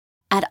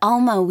At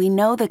Alma, we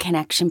know the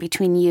connection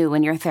between you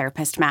and your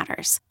therapist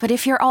matters. But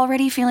if you're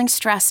already feeling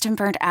stressed and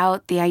burnt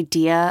out, the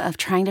idea of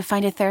trying to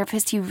find a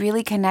therapist you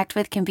really connect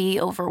with can be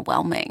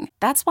overwhelming.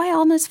 That's why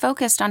Alma's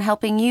focused on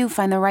helping you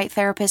find the right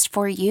therapist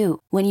for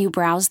you. When you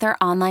browse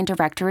their online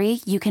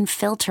directory, you can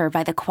filter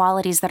by the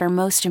qualities that are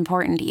most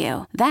important to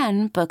you.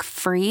 Then book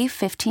free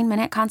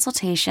 15-minute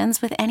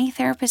consultations with any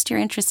therapist you're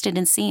interested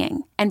in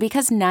seeing. And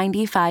because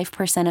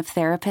 95% of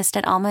therapists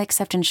at Alma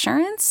accept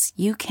insurance,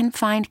 you can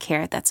find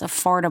care that's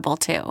affordable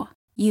too.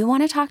 You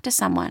want to talk to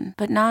someone,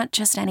 but not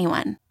just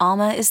anyone.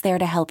 Alma is there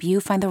to help you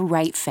find the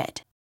right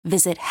fit.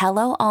 Visit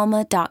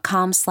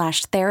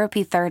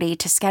helloalma.com/therapy30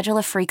 to schedule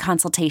a free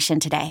consultation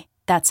today.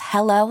 That's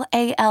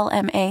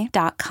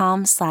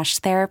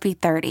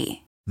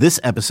helloalma.com/therapy30. This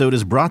episode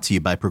is brought to you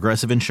by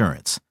Progressive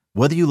Insurance.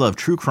 Whether you love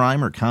true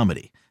crime or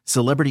comedy,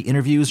 celebrity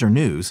interviews or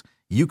news,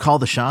 you call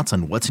the shots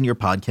on what's in your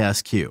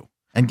podcast queue.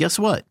 And guess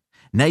what?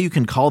 Now you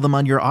can call them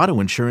on your auto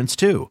insurance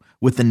too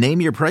with the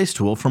Name Your Price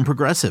tool from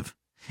Progressive.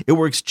 It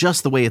works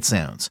just the way it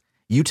sounds.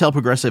 You tell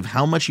Progressive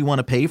how much you want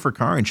to pay for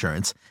car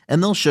insurance,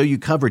 and they'll show you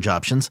coverage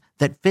options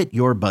that fit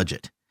your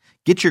budget.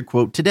 Get your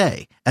quote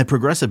today at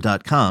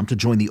Progressive.com to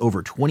join the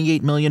over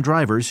 28 million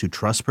drivers who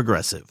trust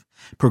Progressive.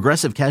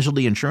 Progressive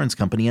Casualty Insurance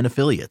Company and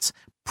Affiliates.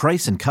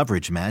 Price and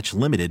coverage match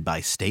limited by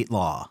state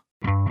law.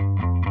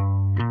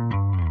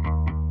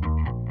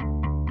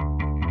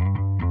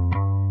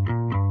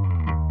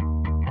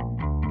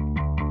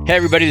 Hey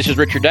everybody, this is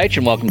Richard Deitch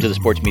and welcome to the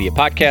Sports Media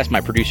Podcast.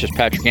 My producer is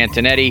Patrick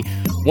Antonetti.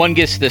 One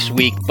guest this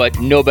week, but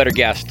no better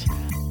guest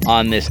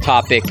on this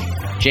topic.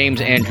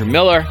 James Andrew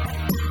Miller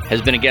has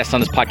been a guest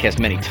on this podcast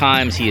many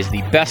times. He is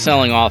the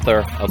best-selling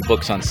author of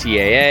books on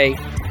CAA,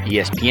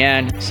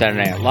 ESPN,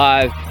 Saturday Night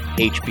Live,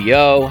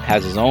 HBO,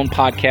 has his own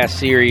podcast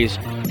series,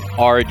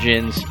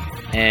 Origins,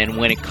 and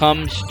when it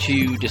comes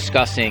to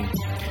discussing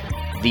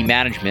the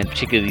management,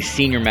 particularly the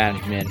senior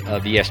management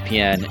of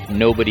ESPN,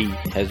 nobody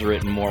has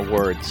written more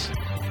words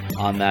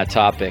on that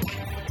topic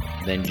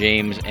than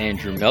James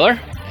Andrew Miller.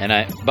 And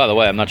by the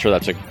way, I'm not sure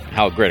that's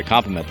how great a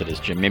compliment that is,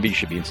 Jim. Maybe you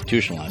should be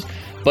institutionalized.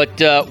 But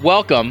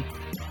welcome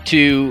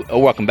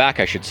back,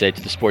 I should say,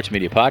 to the Sports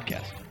Media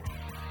Podcast.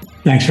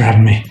 Thanks for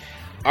having me.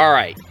 All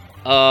right.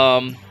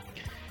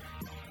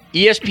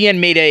 ESPN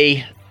made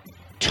a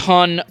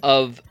ton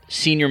of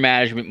senior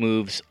management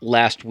moves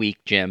last week,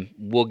 Jim.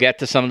 We'll get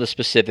to some of the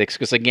specifics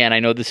because, again, I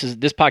know this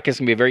podcast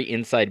can be a very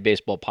inside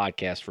baseball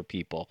podcast for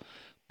people.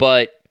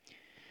 But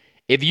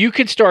if you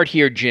could start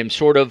here, Jim,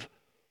 sort of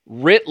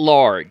writ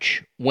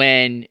large,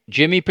 when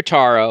Jimmy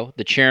Pitaro,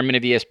 the chairman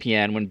of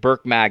ESPN, when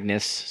Burke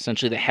Magnus,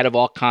 essentially the head of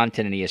all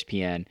content in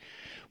ESPN,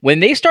 when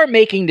they start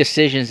making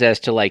decisions as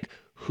to like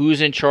who's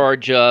in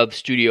charge of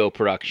studio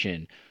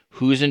production,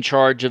 who's in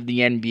charge of the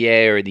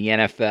NBA or the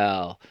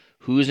NFL,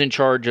 who's in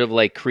charge of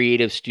like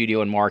creative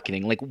studio and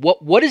marketing, like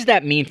what does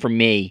that mean for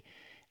me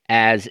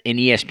as an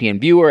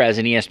ESPN viewer, as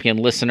an ESPN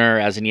listener,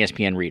 as an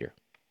ESPN reader?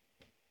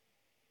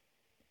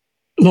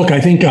 Look,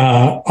 I think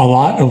a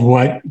lot of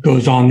what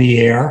goes on the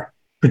air,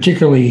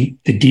 particularly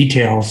the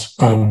details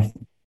of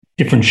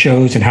different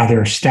shows and how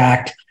they're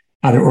stacked,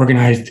 how they're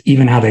organized,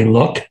 even how they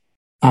look,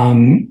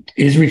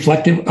 is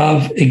reflective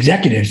of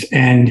executives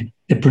and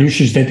the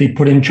producers that they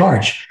put in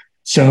charge.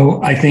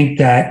 So I think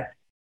that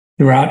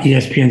throughout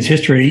ESPN's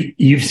history,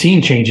 you've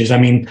seen changes. I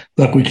mean,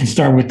 look, we can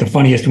start with the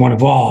funniest one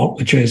of all,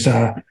 which was,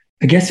 I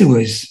guess it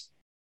was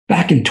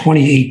back in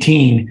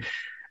 2018,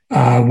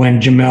 when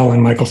Jamel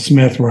and Michael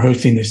Smith were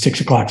hosting the 6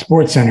 o'clock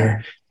Sports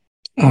Center.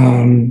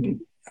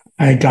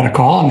 I got a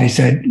call and they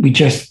said, we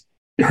just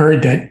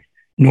heard that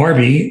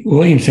Norby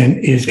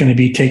Williamson is going to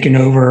be taking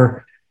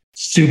over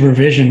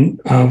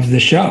supervision of the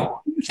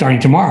show starting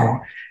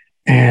tomorrow.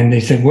 And they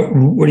said,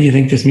 what do you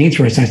think this means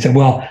for us? And I said,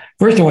 well,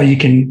 first of all, you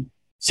can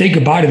say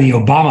goodbye to the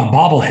Obama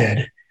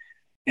bobblehead.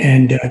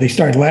 And they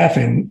started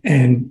laughing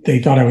and they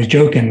thought I was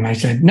joking. And I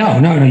said, no,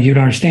 you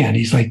don't understand.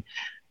 He's like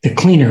the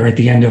cleaner at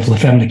the end of La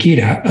Femme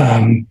Nikita.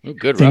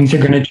 Things are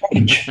going to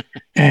change.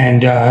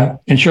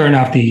 And sure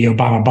enough, the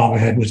Obama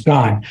bobblehead was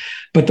gone.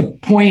 But the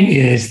point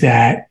is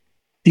that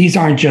these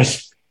aren't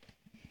just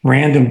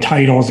random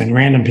titles and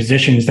random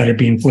positions that are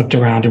being flipped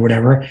around or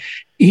whatever.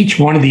 Each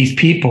one of these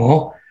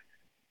people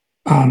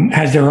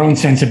has their own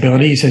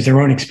sensibilities, has their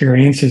own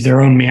experience, has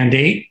their own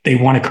mandate. They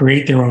want to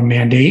create their own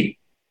mandate.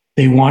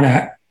 They want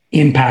to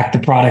impact the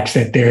products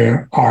that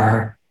they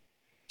are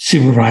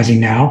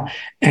supervising now.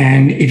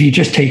 And if you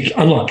just take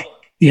a look,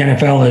 the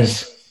NFL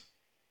is,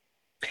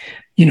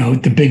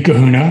 the big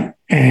kahuna.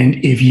 And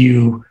if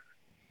you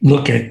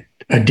look at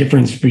a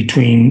difference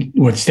between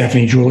what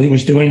Stephanie Julie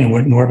was doing and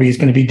what Norby is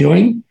going to be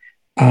doing,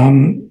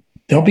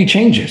 there'll be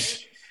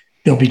changes.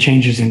 There'll be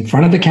changes in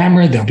front of the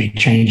camera. There'll be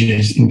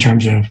changes in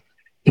terms of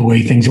the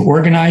way things are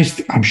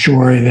organized. I'm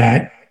sure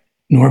that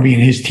Norby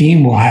and his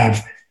team will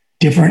have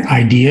different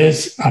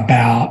ideas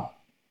about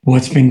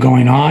what's been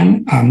going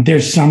on.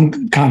 There's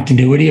some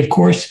continuity, of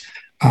course,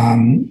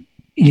 in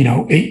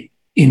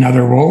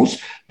other roles.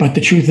 But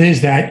the truth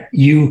is that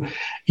you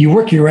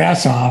work your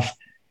ass off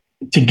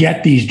to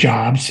get these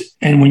jobs.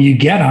 And when you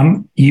get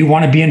them, you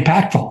want to be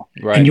impactful,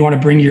 Right. and you want to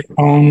bring your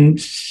own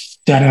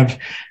set of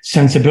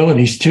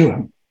sensibilities to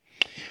them.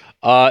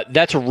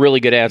 That's a really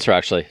good answer,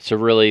 actually. It's a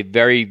really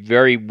very,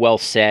 very well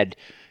said,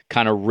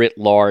 kind of writ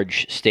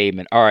large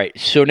statement. All right.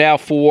 So now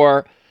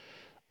for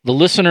the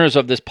listeners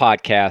of this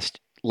podcast,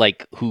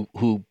 like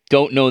who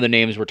don't know the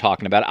names we're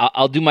talking about,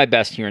 I'll do my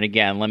best here. And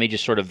again, let me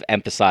just sort of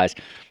emphasize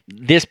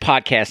this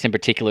podcast in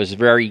particular is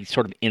very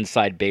sort of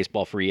inside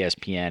baseball for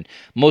ESPN.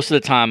 Most of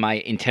the time, I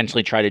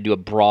intentionally try to do a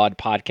broad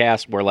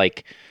podcast where,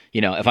 like, you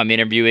know, if I'm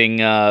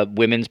interviewing a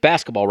women's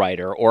basketball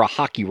writer or a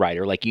hockey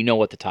writer, like, you know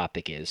what the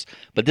topic is.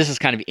 But this is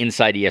kind of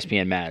inside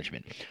ESPN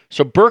management.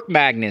 So Burke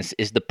Magnus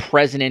is the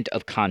president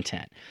of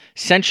content.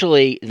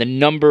 Essentially, the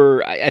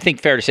number, I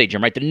think fair to say,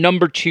 Jim, right? The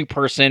number 2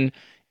 person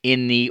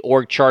in the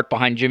org chart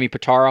behind Jimmy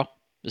Pitaro.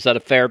 Is that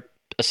a fair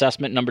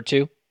assessment, number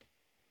 2?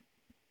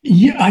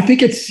 Yeah, I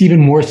think it's even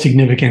more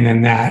significant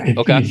than that.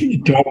 Okay.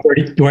 Do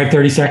I have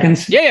 30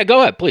 seconds? Yeah,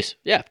 go ahead, please.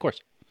 Yeah, of course.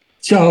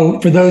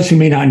 So for those who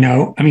may not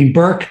know, I mean,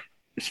 Burke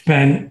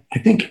spent, I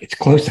think it's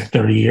close to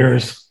 30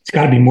 years. It's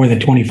got to be more than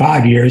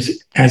 25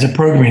 years as a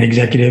programming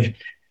executive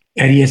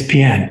at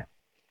ESPN.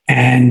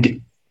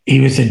 And he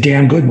was a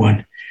damn good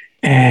one.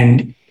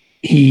 And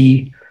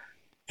he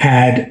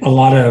had a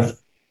lot of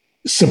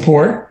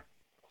support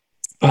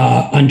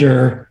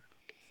under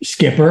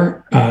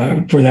Skipper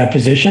for that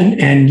position.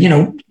 And, you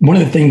know, one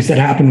of the things that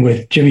happened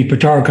with Jimmy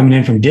Pitaro coming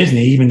in from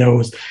Disney, even though it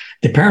was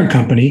the parent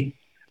company,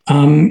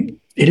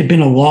 it had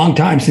been a long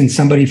time since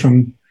somebody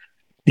from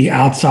the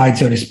outside,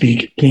 so to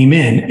speak, came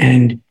in,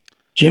 and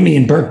Jimmy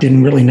and Burke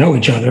didn't really know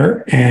each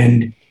other.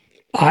 And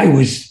I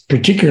was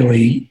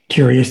particularly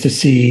curious to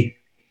see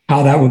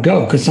how that would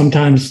go, because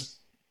sometimes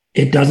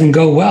it doesn't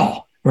go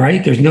well,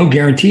 right? There's no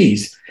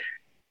guarantees.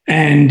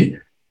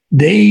 And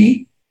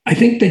I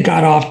think they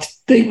got off,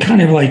 they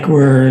kind of like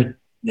were,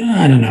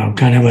 I don't know,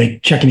 kind of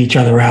like checking each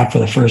other out for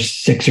the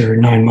first 6 or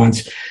 9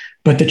 months.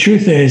 But the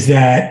truth is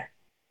that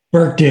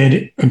Burke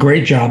did a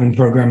great job in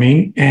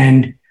programming.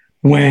 And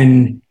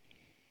when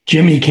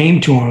Jimmy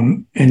came to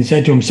him and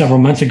said to him several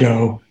months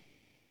ago,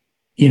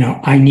 you know,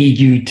 I need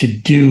you to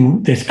do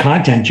this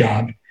content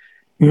job.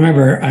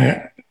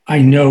 Remember, I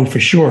know for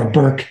sure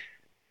Burke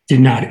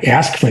did not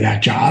ask for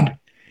that job.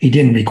 He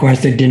didn't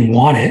request it, didn't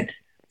want it.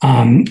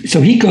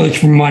 So he goes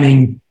from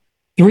running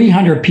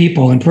 300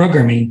 people in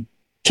programming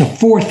to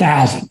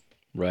 4,000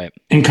 right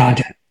in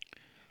content.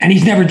 And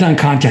he's never done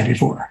content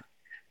before.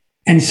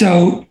 And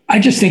so I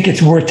just think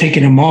it's worth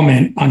taking a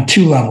moment on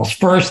 2 levels.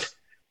 First,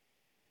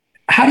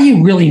 how do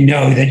you really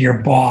know that your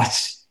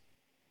boss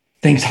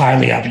thinks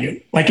highly of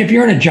you? Like if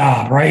you're in a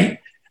job, right?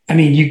 I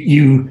mean,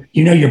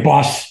 you know your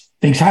boss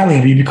thinks highly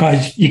of you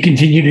because you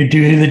continue to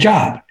do the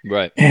job.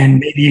 Right. And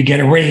maybe you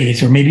get a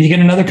raise, or maybe you get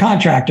another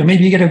contract, or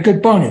maybe you get a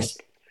good bonus.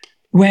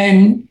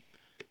 When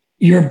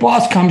your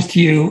boss comes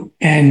to you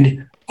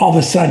and all of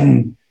a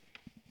sudden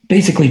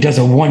basically does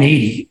a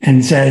 180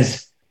 and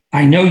says,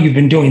 I know you've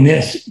been doing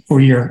this for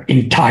your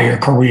entire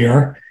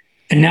career,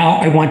 and now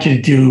I want you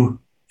to do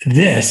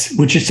this,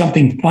 which is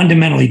something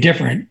fundamentally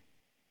different.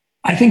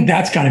 I think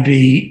that's got to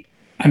be,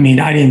 I mean,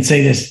 I didn't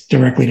say this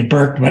directly to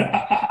Burke, but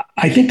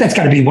I think that's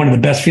got to be one of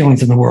the best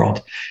feelings in the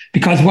world,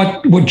 because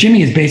what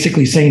Jimmy is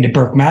basically saying to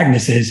Burke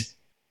Magnus is,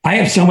 I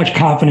have so much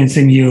confidence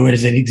in you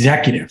as an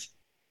executive,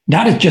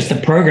 not as just a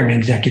programming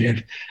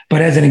executive,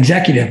 but as an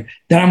executive,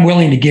 that I'm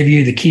willing to give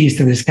you the keys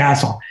to this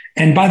castle.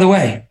 And by the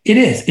way,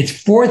 it's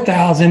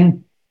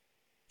 4,000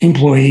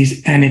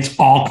 employees and it's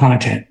all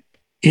content.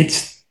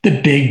 It's the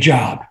big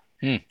job.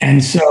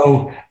 And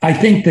so I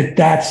think that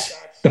that's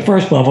the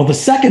first level. The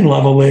second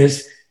level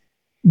is,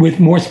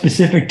 with more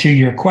specific to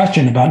your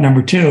question about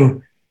number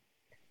 2,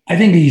 I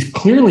think he's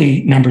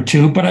clearly number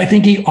 2, but I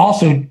think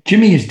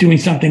Jimmy is doing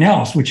something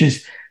else, which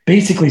is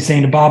basically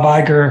saying to Bob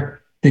Iger,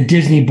 the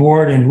Disney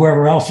board, and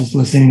whoever else is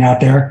listening out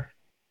there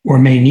or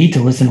may need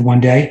to listen one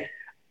day.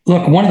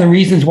 Look, one of the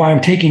reasons why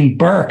I'm taking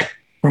Burke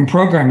from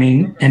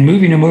programming and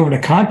moving him over to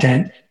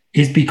content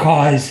is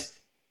because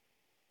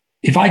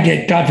if I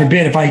get, God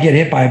forbid, if I get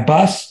hit by a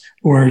bus,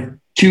 or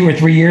 2 or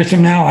 3 years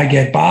from now, I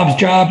get Bob's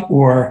job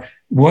or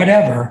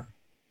whatever,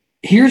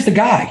 here's the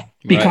guy,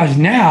 because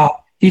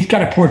now he's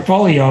got a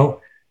portfolio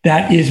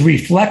that is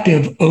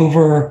reflective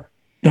over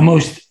the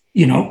most,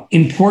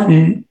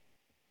 important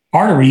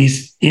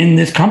arteries in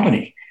this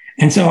company.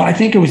 And so I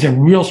think it was a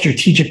real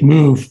strategic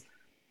move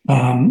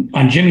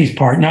on Jimmy's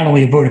part, not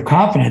only a vote of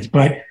confidence,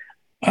 but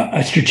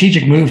a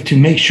strategic move to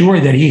make sure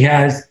that he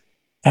has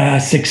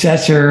a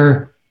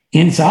successor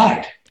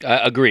inside.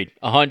 Agreed.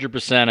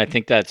 100%. I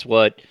think that's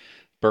what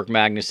Burke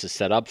Magnus is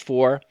set up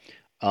for.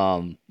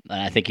 And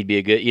I think he'd be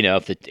a good,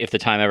 if the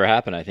time ever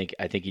happened, I think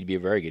he'd be a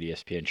very good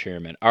ESPN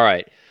chairman. All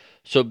right.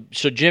 So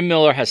Jim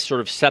Miller has sort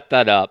of set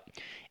that up,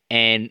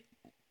 and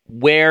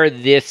where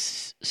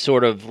this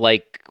sort of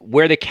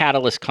where the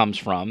catalyst comes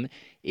from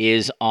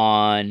is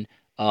on,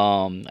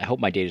 I hope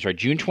my date is right,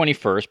 June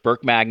 21st,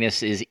 Burke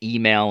Magnus is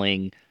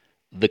emailing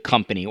the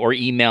company or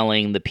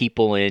emailing the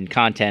people in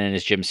content. And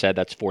as Jim said,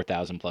 that's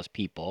 4,000 plus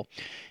people.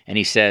 And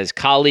he says,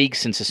 colleagues,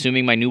 since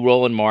assuming my new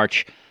role in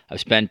March, I've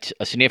spent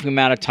a significant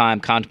amount of time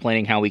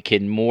contemplating how we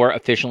can more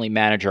efficiently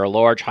manage our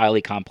large,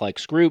 highly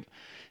complex group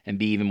and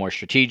be even more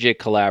strategic,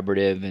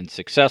 collaborative, and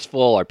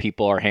successful. Our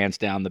people are hands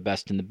down the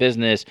best in the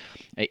business.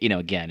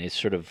 Again, it's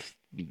sort of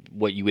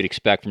what you would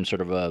expect from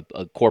sort of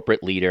a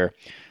corporate leader.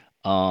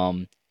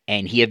 And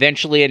he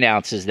eventually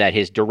announces that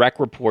his direct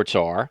reports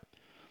are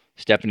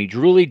Stephanie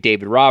Drewley,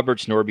 David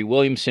Roberts, Norby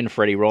Williamson,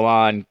 Freddie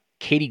Roland,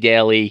 Katie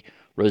Daly,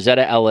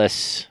 Rosetta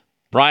Ellis,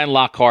 Brian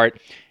Lockhart,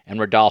 and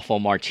Rodolfo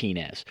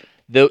Martinez.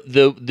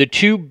 The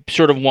two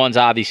sort of ones,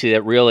 obviously,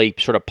 that really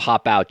sort of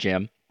pop out,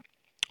 Jim,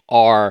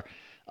 are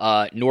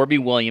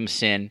Norby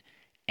Williamson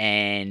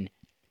and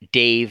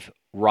Dave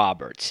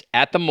Roberts.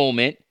 At the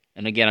moment,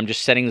 and again, I'm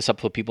just setting this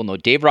up so people know,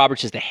 Dave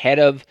Roberts is the head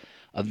of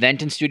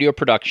event and studio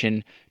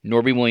production.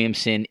 Norby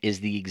Williamson is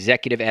the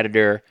executive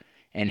editor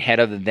and head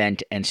of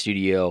event and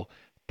studio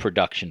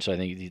production. So I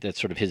think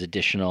that's sort of his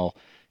additional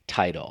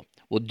title.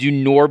 We'll do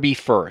Norby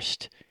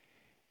first.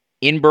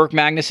 In Burke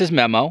Magnus's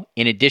memo,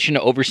 in addition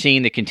to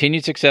overseeing the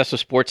continued success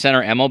of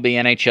SportsCenter, MLB,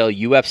 NHL,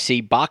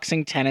 UFC,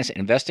 boxing, tennis,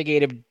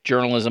 investigative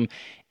journalism,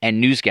 and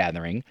news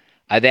gathering,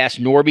 I've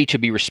asked Norby to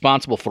be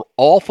responsible for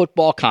all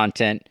football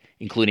content,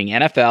 including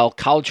NFL,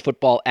 college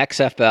football,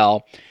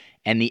 XFL,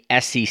 and the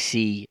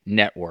SEC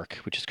network,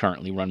 which is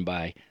currently run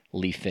by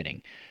Lee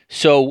Fitting.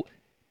 So,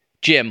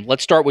 Jim,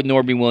 let's start with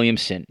Norby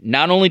Williamson.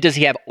 Not only does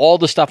he have all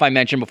the stuff I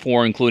mentioned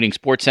before, including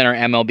SportsCenter,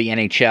 MLB,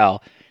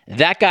 NHL,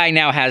 that guy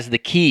now has the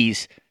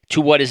keys to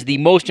what is the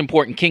most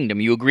important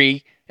kingdom. You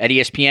agree at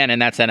ESPN,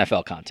 and that's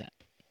NFL content.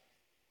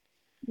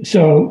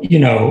 So,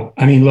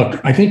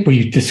 look, I think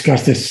we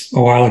discussed this a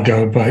while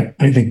ago, but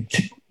I think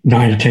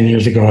 9 or 10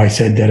 years ago, I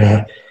said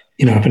that,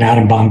 if an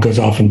atom bomb goes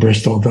off in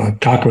Bristol, the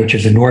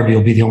cockroaches and Norby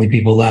will be the only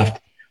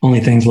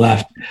things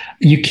left.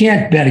 You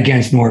can't bet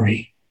against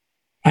Norby.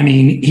 I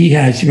mean, he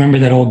has, remember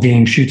that old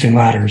game, Chutes and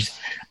Ladders,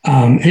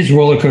 his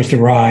roller coaster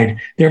ride.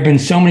 There have been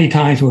so many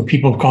times where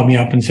people have called me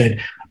up and said,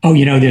 oh,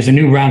 there's a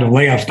new round of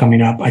layoffs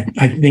coming up. I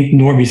think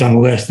Norby's on the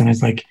list. And I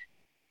was like,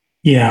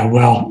 yeah,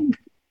 well,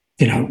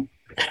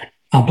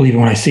 I'll believe it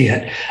when I see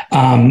it.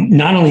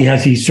 Not only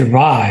has he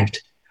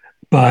survived,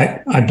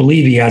 but I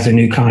believe he has a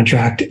new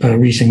contract,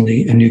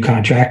 recently a new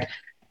contract.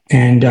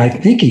 And I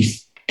think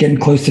he's getting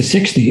close to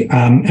 60.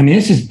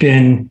 This has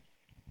been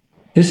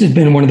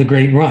one of the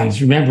great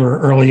runs. Remember,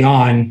 early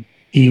on,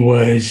 he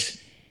was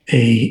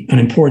an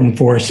important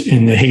force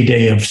in the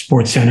heyday of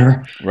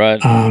SportsCenter, right?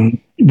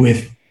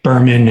 With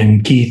Berman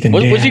and Keith and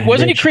Dan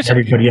wasn't he Chris?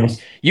 Everybody else.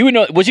 You would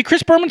know. Was he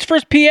Chris Berman's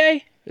first PA?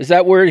 Is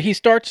that where he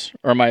starts,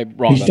 or am I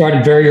wrong? He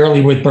started very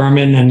early with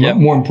Berman, and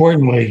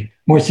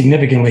more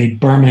significantly,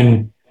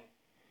 Berman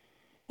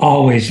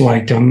always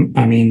liked him.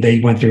 I mean, they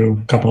went through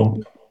a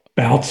couple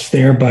bouts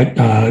there, but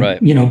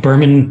right.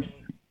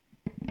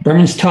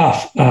 Berman's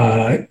tough.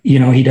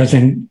 He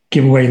doesn't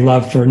give away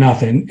love for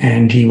nothing.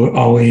 And he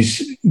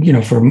always,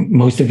 for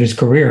most of his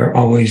career,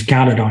 always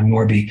counted on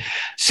Norby.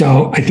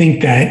 So I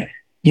think that,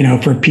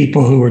 for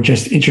people who are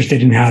just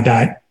interested in how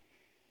that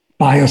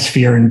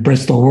biosphere in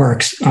Bristol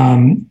works,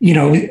 I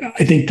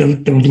think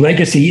the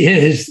legacy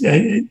is,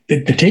 the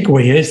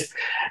takeaway is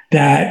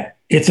that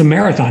it's a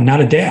marathon,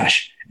 not a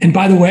dash. And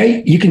by the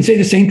way, you can say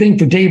the same thing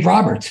for Dave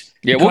Roberts.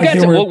 Yeah, we'll get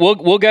to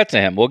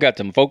him. We'll get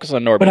to him. Focus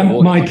on Norby.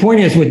 But my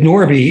point is, with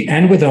Norby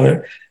and with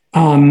other,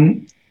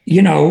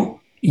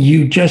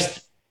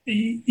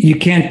 you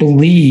can't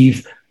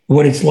believe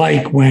what it's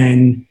like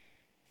when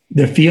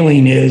the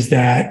feeling is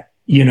that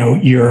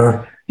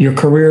your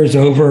career is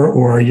over,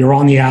 or you're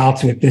on the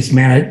outs with this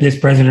man, this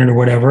president, or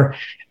whatever.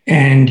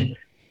 And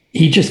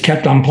he just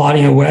kept on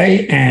plodding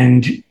away,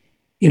 and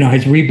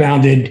has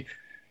rebounded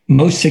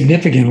most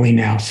significantly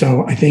now.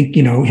 So I think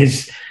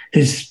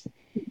his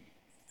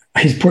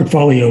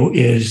portfolio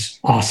is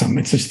awesome.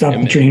 It's the stuff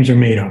dreams are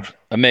made of.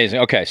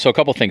 Amazing. Okay, so a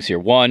couple things here.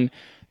 One,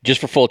 just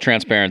for full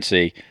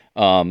transparency,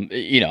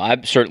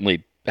 I've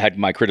certainly had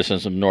my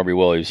criticism of Norby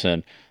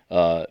Williamson,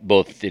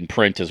 both in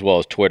print as well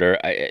as Twitter.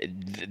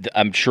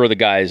 I'm sure the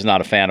guy is not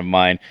a fan of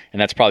mine,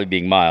 and that's probably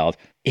being mild.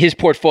 His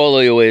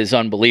portfolio is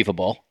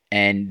unbelievable,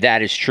 and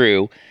that is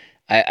true.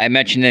 I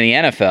mentioned in the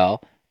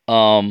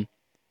NFL,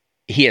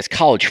 he has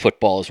college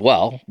football as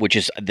well, which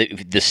is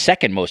the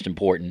second most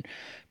important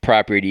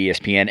property at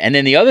ESPN. And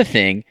then the other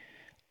thing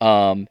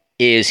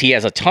is he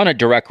has a ton of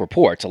direct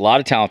reports, a lot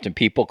of talented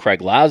people.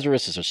 Craig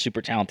Lazarus is a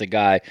super talented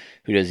guy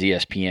who does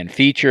ESPN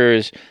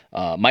features.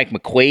 Mike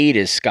McQuaid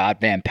is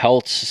Scott Van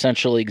Pelt's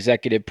essentially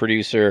executive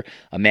producer.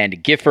 Amanda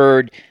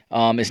Gifford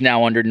is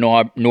now under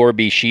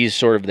Norby. She's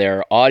sort of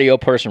their audio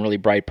person, really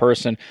bright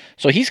person.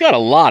 So he's got a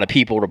lot of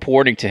people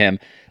reporting to him.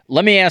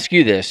 Let me ask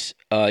you this,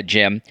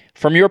 Jim.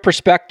 From your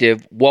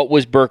perspective, what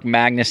was Burke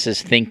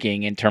Magnus's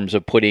thinking in terms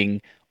of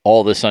putting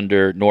all this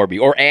under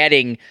Norby, or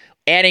adding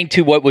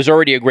to what was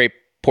already a great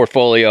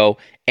portfolio,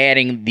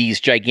 adding these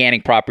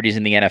gigantic properties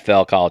in the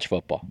NFL, college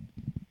football?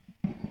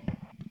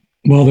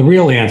 Well, the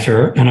real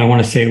answer, and I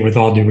want to say it with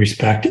all due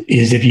respect,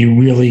 is if you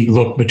really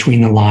look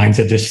between the lines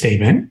of this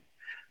statement,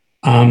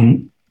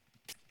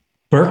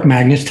 Burke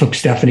Magnus took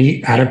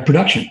Stephanie out of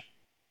production.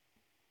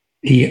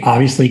 He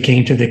obviously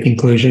came to the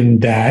conclusion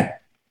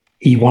that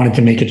he wanted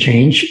to make a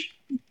change.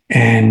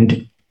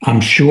 And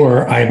I'm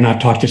sure I have not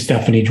talked to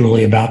Stephanie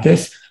Drulli about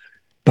this,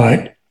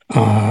 but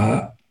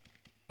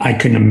I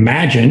can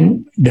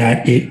imagine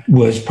that it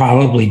was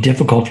probably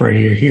difficult for her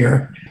to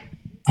hear.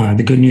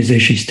 The good news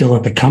is she's still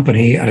at the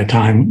company at a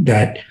time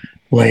that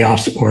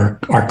layoffs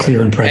are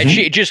clear and present.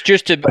 And she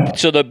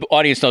so the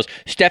audience knows,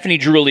 Stephanie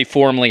Drulli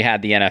formerly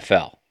had the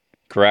NFL,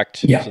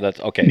 correct? Yeah. So that's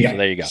okay. Yeah. So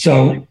there you go.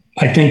 So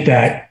I think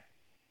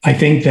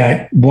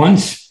that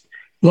once,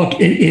 look,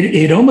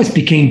 it almost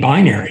became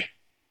binary.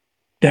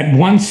 That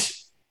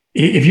once,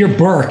 if you're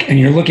Burke and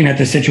you're looking at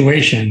the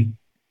situation,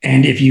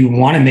 and if you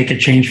want to make a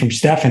change from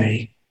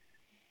Stephanie,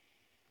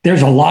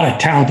 there's a lot of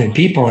talented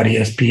people at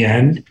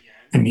ESPN.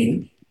 I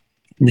mean,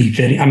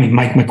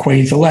 Mike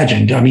McQuaid's a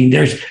legend. I mean,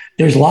 there's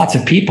lots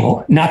of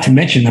people, not to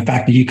mention the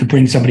fact that you could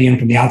bring somebody in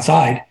from the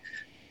outside.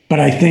 But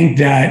I think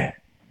that,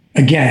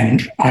 again,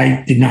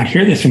 I did not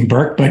hear this from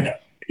Burke,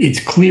 but it's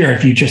clear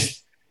if you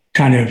just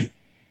kind of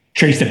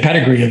trace the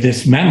pedigree of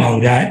this memo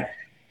that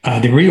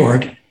the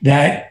reorg,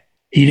 that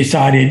he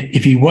decided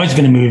if he was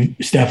going to move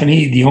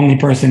Stephanie, the only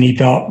person he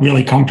felt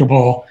really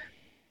comfortable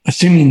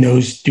assuming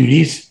those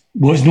duties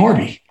was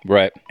Norby.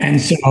 Right.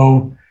 And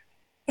so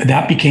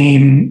that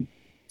became,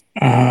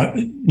 at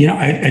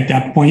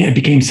that point, it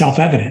became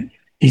self-evident.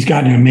 He's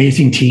got an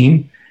amazing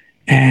team.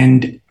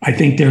 And I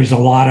think there's a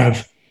lot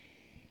of,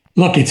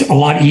 look, it's a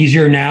lot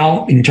easier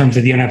now in terms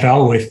of the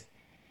NFL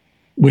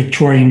with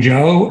Troy and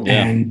Joe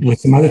and with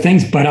some other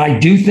things. But I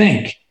do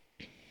think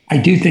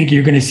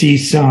you're going to see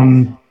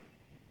some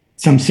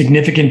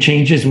significant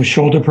changes with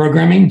shoulder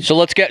programming. So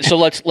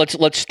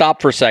let's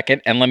stop for a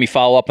second and let me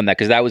follow up on that,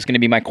 because that was going to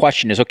be my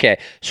question is, okay,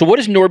 so what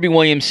does Norby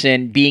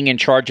Williamson being in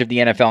charge of the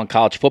NFL and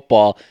college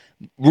football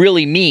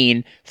really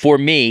mean for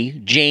me,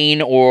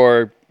 Jane,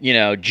 or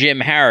Jim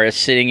Harris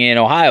sitting in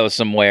Ohio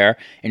somewhere,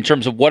 in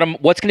terms of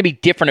what's going to be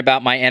different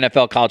about my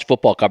NFL college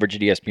football coverage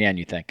at ESPN,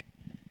 you think?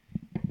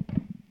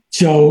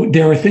 So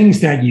there are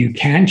things that you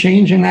can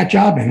change in that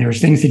job, and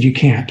there's things that you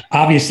can't.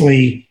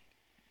 Obviously,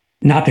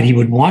 not that he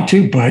would want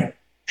to, but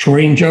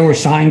Troy and Joe are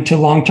signed to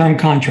long-term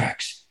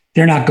contracts.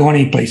 They're not going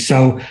anyplace.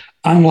 So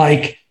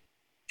unlike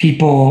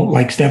people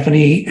like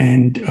Stephanie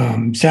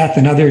and Seth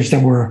and others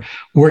that were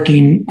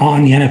working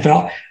on the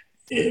NFL,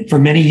 for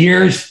many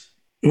years,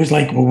 it was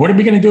like, well, what are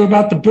we going to do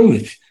about the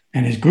booth?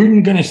 And is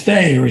Gruden going to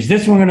stay? Or is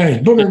this one is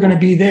Booger going to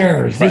be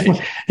there? Or is this one?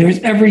 There was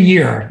every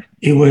year,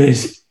 it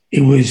was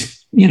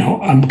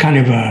kind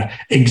of a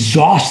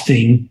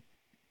exhausting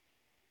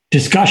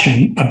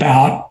discussion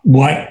about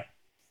what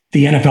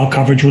the NFL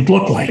coverage would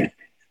look like.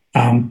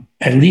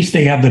 At least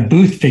they have the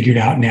booth figured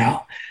out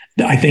now.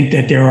 I think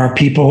that there are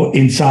people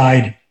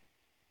inside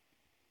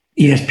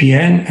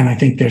ESPN, and I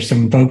think there's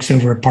some folks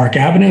over at Park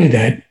Avenue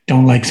that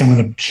don't like some of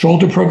the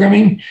shoulder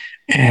programming.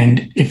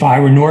 And if I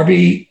were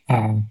Norby,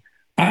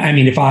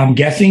 if I'm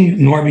guessing,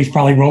 Norby's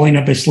probably rolling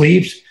up his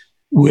sleeves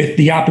with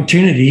the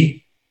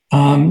opportunity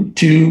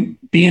to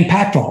be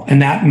impactful.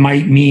 And that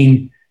might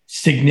mean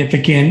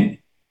significant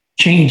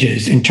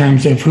changes in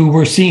terms of who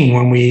we're seeing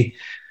when we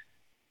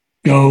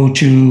go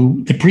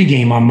to the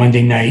pregame on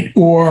Monday night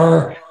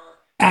or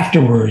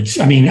afterwards.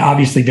 I mean,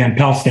 obviously Van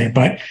Pelt's there,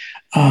 but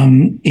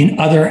in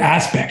other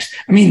aspects.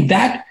 I mean,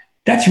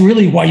 that's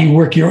really why you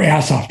work your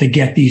ass off to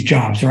get these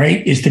jobs,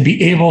 right? Is to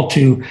be able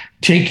to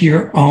take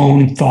your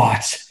own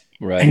thoughts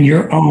and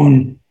your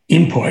own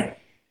input,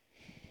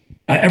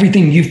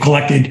 everything you've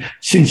collected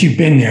since you've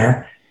been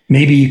there.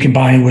 Maybe you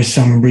combine it with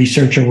some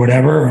research or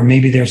whatever, or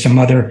maybe there's some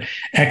other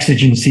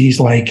exigencies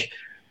like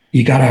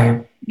you got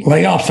to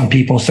lay off some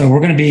people. So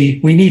we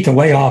need to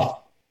lay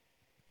off,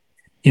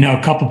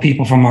 a couple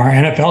people from our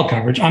NFL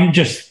coverage.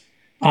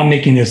 I'm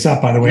making this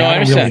up, by the way. No,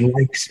 I don't really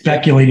like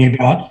speculating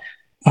about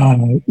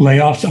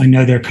layoffs. I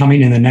know they're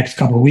coming in the next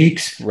couple of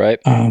weeks. Right.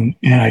 And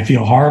I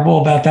feel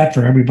horrible about that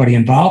for everybody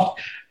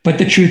involved. But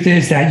the truth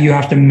is that you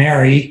have to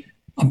marry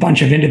a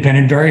bunch of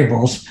independent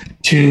variables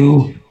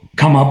to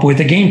come up with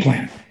a game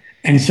plan.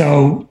 And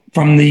so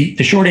from the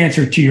short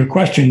answer to your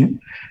question,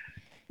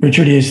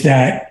 Richard, is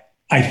that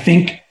I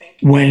think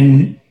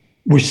when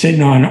we're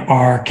sitting on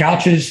our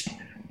couches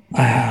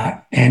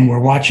and we're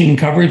watching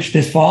coverage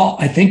this fall,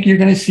 I think you're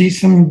going to see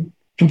some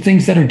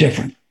things that are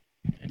different,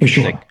 for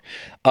sure.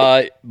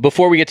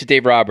 Before we get to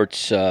Dave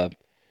Roberts,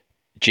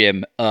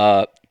 Jim,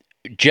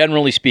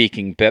 generally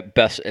speaking,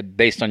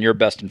 based on your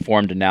best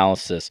informed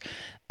analysis,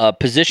 a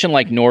position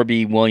like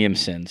Norby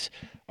Williamson's,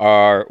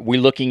 are we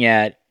looking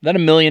at that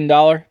 $1 million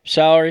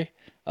salary?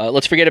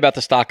 Let's forget about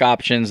the stock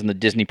options and the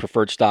Disney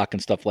preferred stock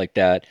and stuff like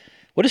that.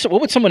 What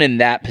would someone in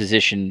that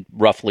position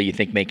roughly you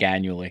think make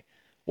annually,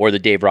 or the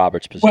Dave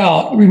Roberts position?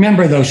 Well,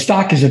 remember though,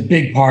 stock is a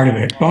big part of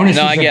it. Bonuses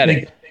are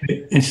big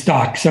in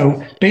stock.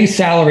 So base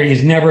salary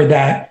is never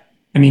that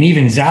I mean,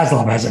 even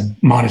Zaslav has a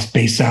modest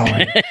base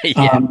salary.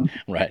 Yeah,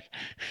 right.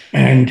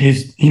 And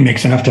he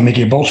makes enough to make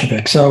you a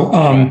Bolshevik. So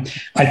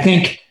I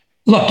think,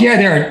 look,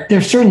 yeah,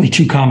 there's certainly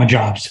two common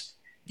jobs.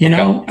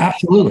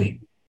 Absolutely.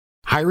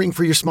 Hiring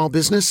for your small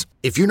business?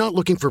 If you're not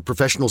looking for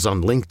professionals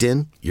on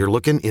LinkedIn, you're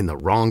looking in the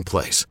wrong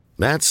place.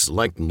 That's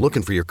like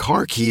looking for your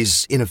car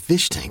keys in a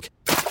fish tank.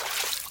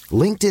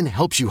 LinkedIn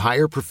helps you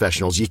hire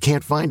professionals you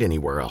can't find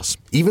anywhere else,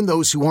 even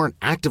those who aren't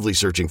actively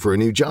searching for a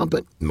new job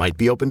but might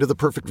be open to the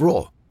perfect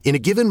role. In a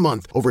given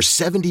month, over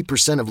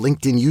 70% of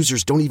LinkedIn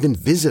users don't even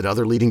visit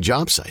other leading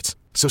job sites.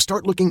 So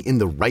start looking in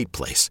the right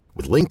place.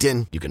 With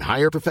LinkedIn, you can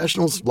hire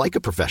professionals like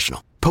a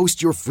professional.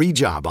 Post your free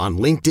job on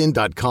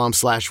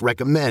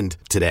linkedin.com/recommend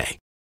today.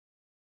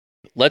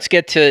 Let's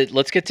get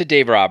to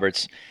Dave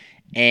Roberts.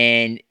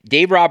 And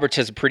Dave Roberts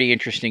has a pretty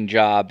interesting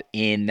job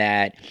in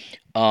that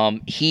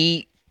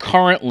he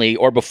currently,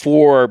 or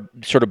before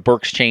sort of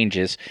Burke's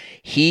changes,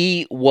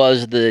 he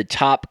was the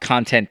top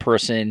content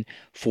person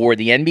for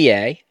the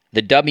NBA,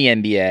 the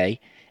WNBA,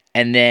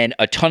 and then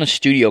a ton of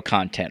studio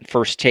content.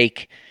 First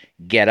Take,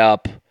 Get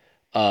Up,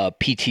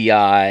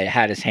 PTI,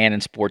 had his hand in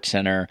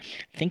SportsCenter.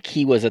 I think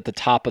he was at the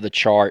top of the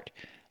chart.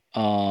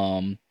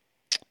 So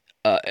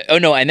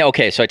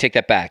I take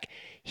that back.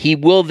 He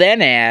will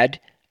then add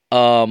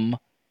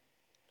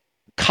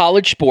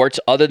college sports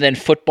other than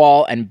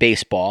football and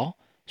baseball.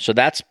 So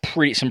that's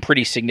some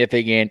pretty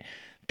significant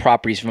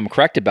properties, if I'm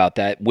correct about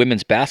that.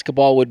 Women's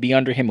basketball would be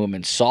under him,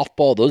 women's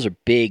softball. Those are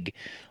big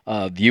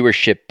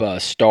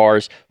viewership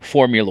stars.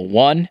 Formula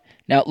One,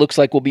 now it looks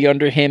like will be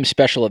under him.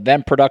 Special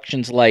event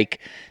productions like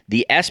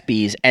the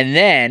ESPYs. And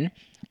then,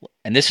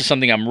 and this is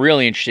something I'm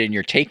really interested in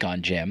your take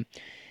on, Jim,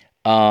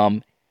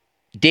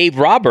 Dave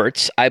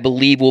Roberts, I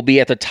believe, will be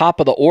at the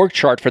top of the org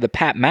chart for the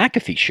Pat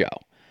McAfee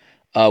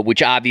show,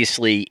 which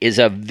obviously is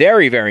of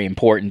very, very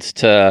importance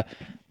to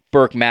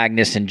Burke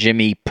Magnus and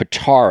Jimmy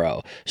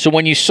Pitaro. So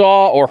when you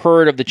saw or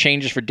heard of the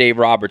changes for Dave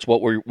Roberts,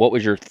 what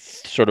was your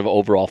sort of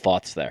overall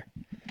thoughts there?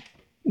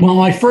 Well,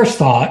 my first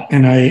thought,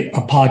 and I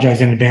apologize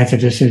in advance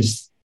if this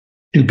is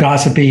too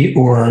gossipy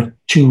or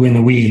too in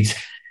the weeds,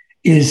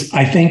 is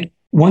I think,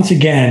 once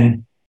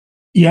again,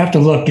 you have to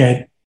look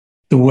at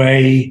the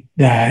way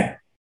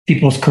that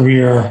people's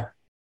careers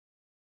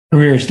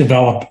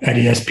develop at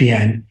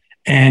ESPN.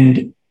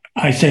 And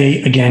I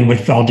say, again,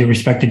 with all due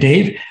respect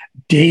to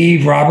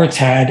Dave Roberts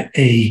had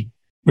a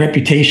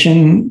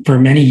reputation for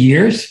many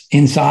years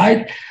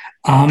inside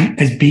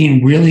as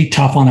being really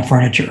tough on the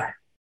furniture.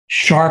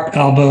 Sharp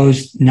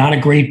elbows, not a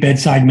great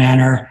bedside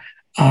manner.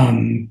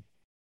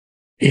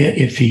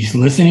 If he's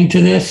listening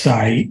to this,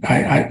 he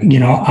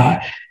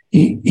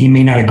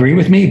may not agree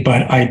with me,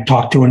 but I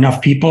talked to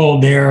enough people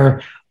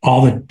there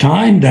all the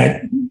time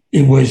that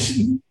it was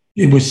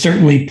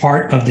certainly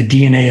part of the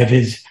DNA of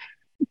his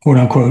quote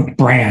unquote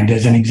brand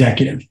as an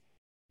executive.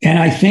 And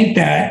I think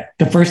that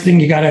the first thing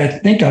you got to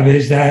think of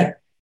is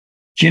that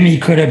Jimmy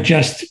could have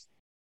just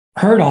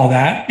heard all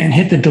that and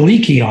hit the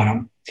delete key on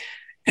him,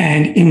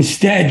 and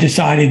instead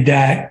decided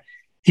that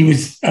he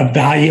was a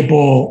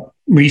valuable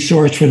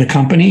resource for the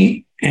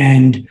company.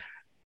 And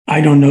I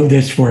don't know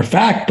this for a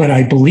fact, but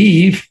I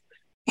believe,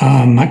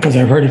 because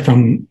I've heard it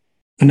from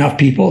enough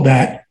people,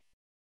 that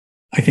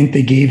I think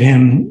they gave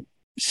him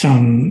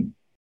some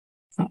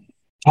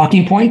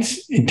talking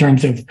points in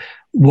terms of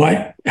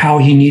how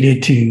he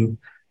needed to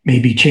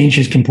maybe change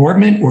his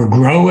comportment or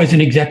grow as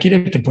an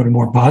executive, to put a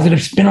more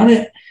positive spin on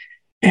it.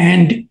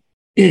 And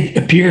it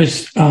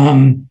appears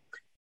that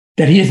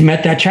he has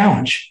met that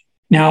challenge.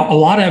 Now, a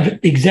lot of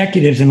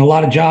executives and a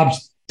lot of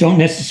jobs don't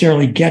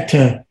necessarily get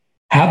to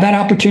have that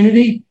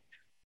opportunity,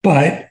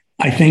 but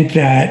I think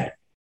that,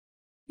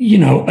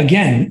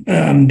 again,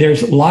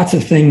 there's lots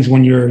of things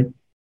when you're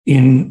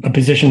in a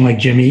position like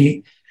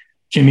Jimmy's,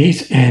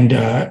 and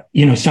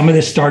some of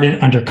this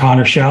started under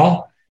Connor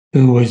Schell,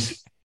 who was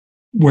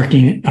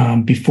working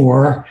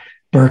before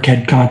Burke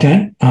had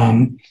content.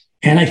 And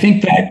I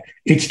think that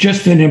it's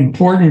just an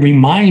important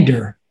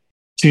reminder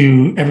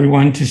to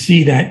everyone to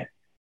see that,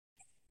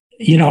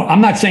 I'm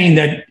not saying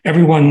that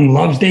everyone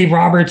loves Dave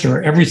Roberts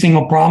or every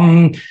single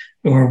problem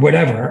or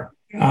whatever.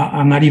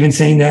 I'm not even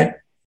saying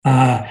that,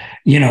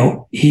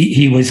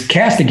 he was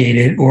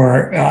castigated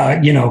or,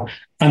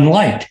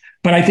 unliked.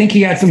 But I think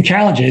he had some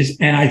challenges,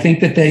 and I think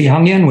that they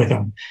hung in with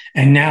him.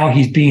 And now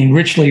he's being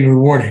richly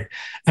rewarded.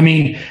 I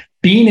mean,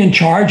 being in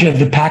charge of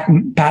the Pat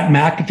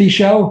McAfee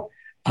show,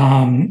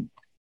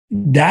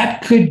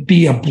 that could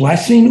be a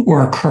blessing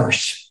or a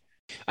curse.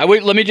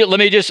 Let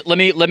me just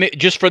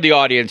for the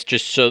audience,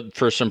 just so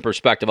for some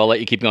perspective, I'll let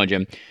you keep going,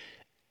 Jim.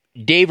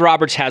 Dave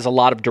Roberts has a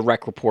lot of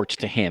direct reports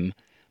to him.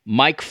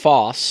 Mike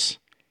Foss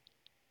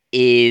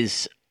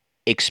is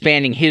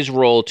expanding his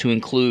role to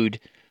include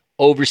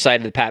oversight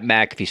of the Pat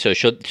McAfee show.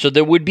 So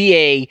there would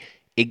be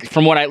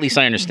from what at least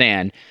I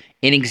understand,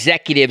 an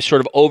executive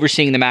sort of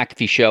overseeing the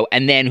McAfee show,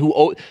 and then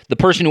the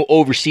person who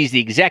oversees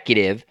the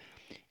executive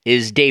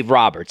is Dave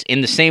Roberts.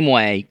 In the same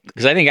way,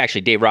 because I think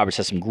actually Dave Roberts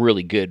has some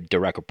really good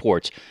direct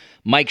reports.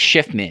 Mike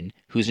Schiffman,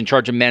 who's in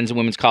charge of men's and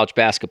women's college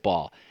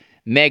basketball.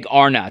 Meg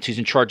Arnott, who's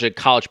in charge of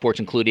college sports,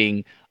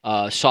 including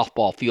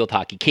softball, field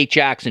hockey, Kate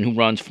Jackson, who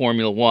runs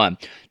Formula One.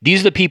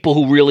 These are the people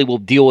who really will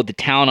deal with the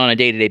talent on a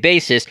day-to-day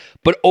basis,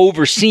 but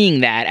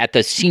overseeing that at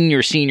the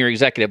senior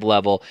executive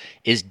level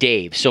is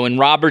Dave. So in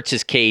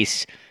Roberts'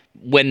 case,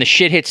 when the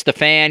shit hits the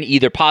fan,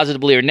 either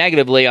positively or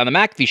negatively on the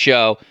McAfee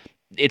show,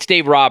 it's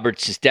Dave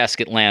Roberts'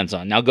 desk it lands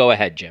on. Now go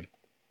ahead, Jim.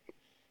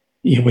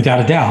 Yeah, without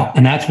a doubt.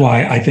 And that's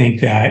why I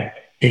think that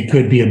it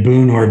could be a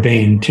boon or a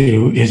bane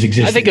to his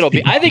existence.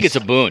 I think it's a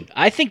boon.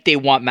 I think they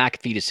want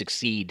McAfee to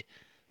succeed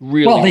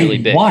really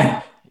big.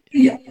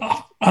 Yeah,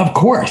 of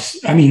course.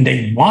 I mean,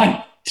 they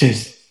want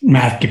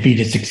McAfee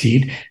to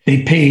succeed.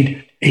 They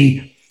paid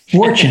a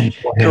fortune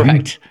for him.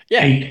 Correct.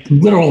 Yeah. A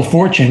literal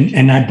fortune.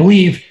 And I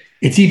believe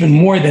it's even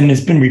more than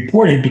has been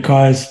reported,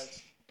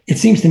 because it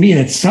seems to me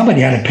that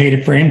somebody had to pay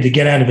it for him to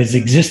get out of his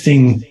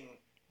existing.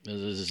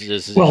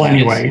 Well,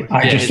 anyway,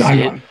 I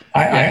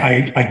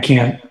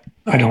can't.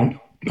 I don't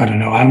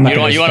know. I'm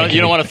not.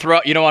 You don't want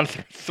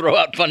to throw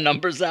out fun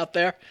numbers out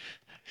there.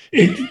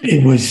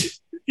 It was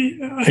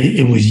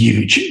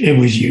huge. It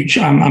was huge.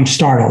 I'm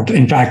startled.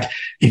 In fact,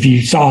 if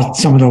you saw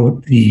some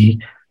of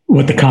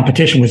what the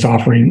competition was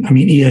offering, I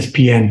mean,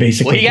 ESPN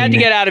basically. Well, he had to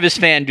get out of his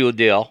FanDuel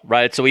deal,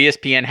 right? So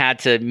ESPN had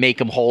to make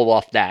him hold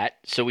off that.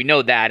 So we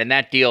know that, and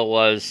that deal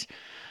was,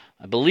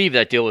 I believe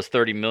that deal was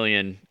 $30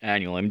 million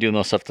annually. I'm doing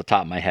this off the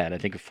top of my head. I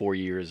think 4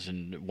 years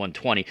and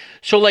 120.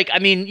 So, like, I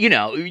mean,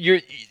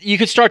 you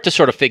could start to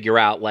sort of figure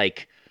out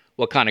like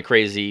what kind of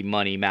crazy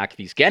money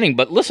McAfee's getting.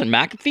 But listen,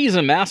 McAfee is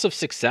a massive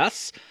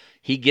success.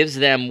 He gives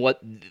them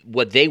what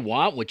they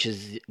want, which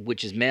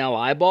is male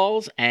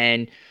eyeballs,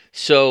 and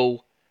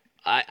so.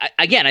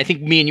 I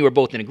think me and you are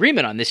both in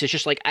agreement on this. It's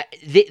just like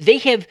they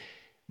have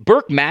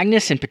Burke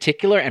Magnus in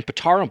particular and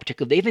Pitaro in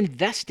particular. They've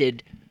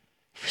invested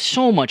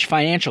so much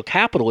financial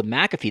capital with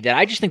McAfee that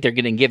I just think they're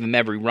going to give him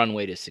every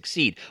runway to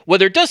succeed.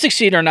 Whether it does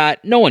succeed or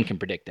not, no one can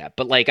predict that.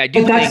 But like I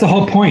do. But that's the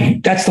whole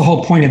point. That's the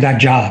whole point of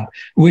that job,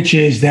 which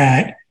is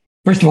that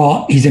first of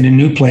all, he's in a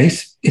new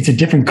place. It's a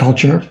different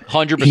culture.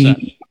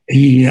 100%.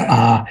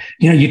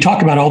 You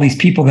talk about all these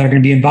people that are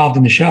going to be involved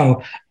in the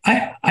show.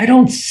 I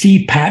don't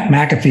see Pat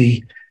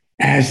McAfee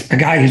as a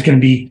guy who's going to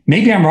be,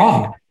 maybe I'm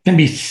wrong, going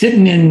to be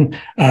sitting in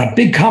a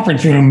big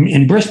conference room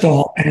in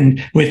Bristol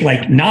and with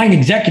like 9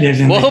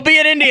 executives. And he'll be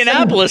in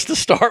Indianapolis to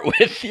start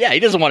with. Yeah, he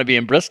doesn't want to be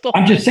in Bristol.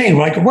 I'm just saying,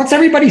 like, what's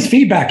everybody's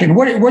feedback and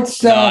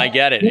what's? No, I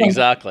get it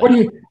exactly. What do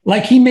you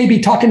like? He may be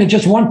talking to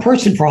just one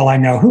person for all I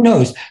know. Who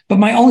knows? But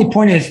my only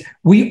point is,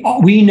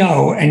 we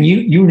know, and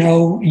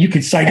you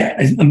could cite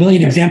a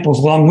million examples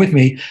along with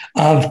me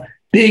of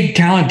big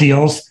talent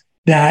deals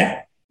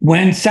that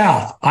went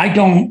south. I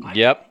don't.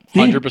 Yep.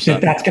 think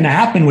 100%. that's going to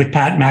happen with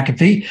Pat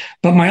McAfee.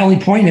 But my only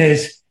point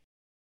is,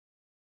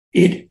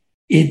 it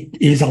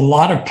is a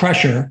lot of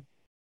pressure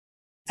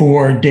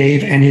for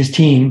Dave and his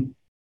team,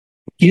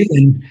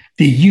 given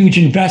the huge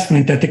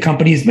investment that the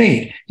company has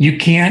made. You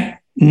can't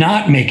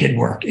not make it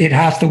work. It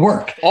has to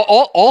work.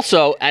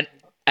 Also, and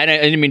I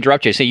didn't mean to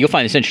interrupt you. So you'll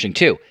find this interesting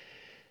too.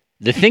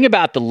 The thing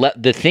about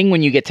the thing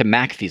when you get to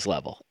McAfee's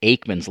level,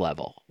 Aikman's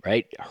level,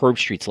 right, Herb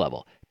Street's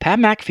level, Pat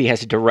McAfee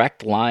has a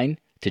direct line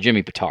to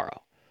Jimmy Pitaro.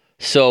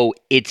 So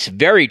it's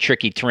very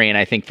tricky terrain,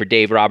 I think, for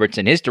Dave Roberts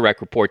and his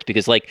direct reports,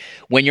 because like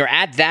when you're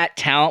at that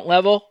talent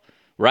level,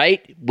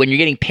 right, when you're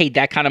getting paid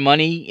that kind of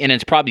money, and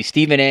it's probably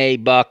Stephen A.,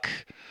 Buck,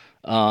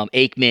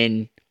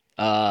 Aikman,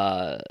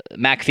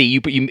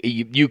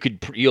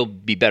 McAfee, you'll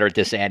be better at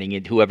this, adding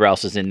in whoever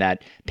else is in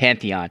that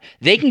pantheon.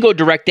 They can go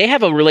direct. They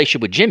have a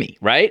relationship with Jimmy,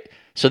 right?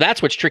 So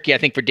that's what's tricky, I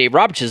think, for Dave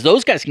Roberts, is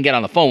those guys can get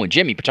on the phone with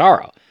Jimmy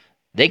Pitaro.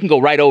 They can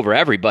go right over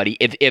everybody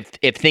if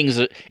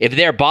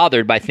they're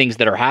bothered by things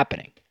that are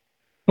happening.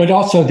 But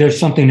also, there's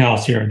something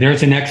else here.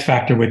 There's an X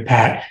factor with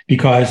Pat,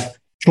 because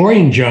Troy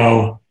and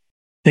Joe,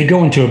 they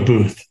go into a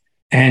booth,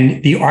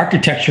 and the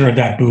architecture of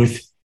that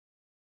booth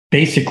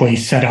basically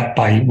set up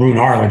by Roone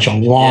Arledge a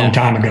long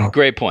time ago.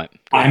 Great point.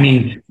 I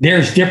mean,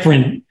 there's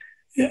different.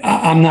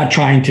 I'm not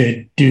trying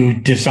to do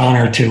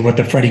dishonor to what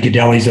the Freddie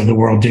Godellis of the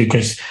world do,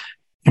 because,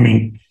 I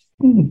mean,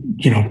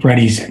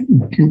 Freddie's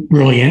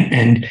brilliant,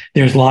 and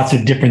there's lots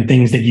of different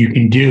things that you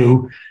can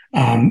do.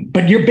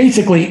 But you're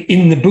basically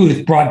in the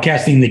booth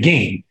broadcasting the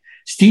game.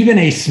 Stephen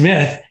A.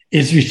 Smith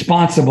is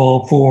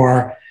responsible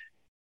for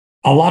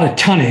a lot of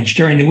tonnage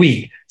during the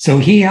week. So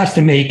he has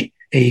to make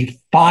a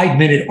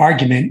 5-minute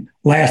argument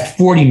last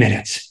 40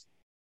 minutes.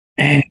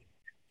 And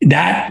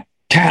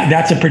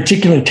that's a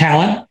particular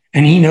talent,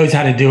 and he knows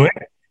how to do it,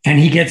 and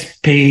he gets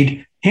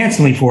paid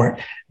handsomely for it.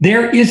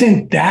 There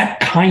isn't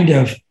that kind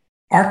of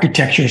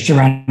architecture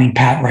surrounding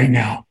Pat right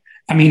now.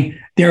 I mean,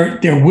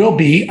 there will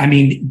be,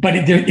 but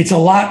it's a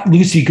lot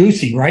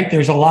loosey-goosey, right?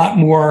 There's a lot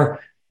more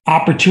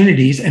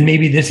opportunities, and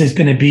maybe this is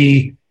going to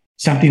be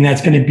something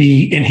that's going to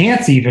be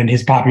enhance even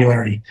his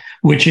popularity,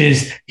 which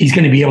is he's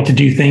going to be able to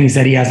do things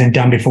that he hasn't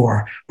done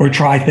before, or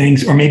try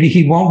things, or maybe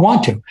he won't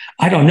want to.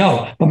 I don't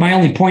know. But my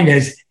only point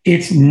is,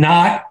 it's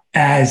not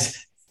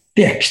as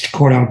fixed,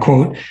 quote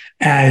unquote,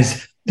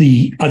 as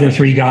the other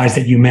 3 guys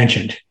that you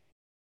mentioned.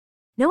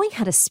 Knowing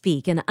how to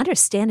speak and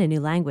understand a new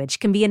language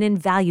can be an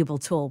invaluable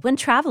tool when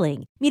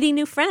traveling, meeting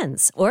new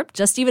friends, or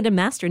just even to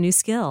master a new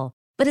skill.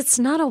 But it's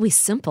not always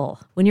simple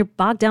when you're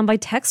bogged down by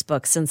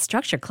textbooks and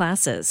structured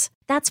classes.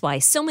 That's why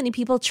so many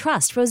people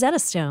trust Rosetta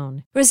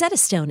Stone. Rosetta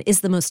Stone is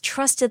the most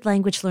trusted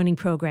language learning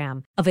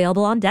program,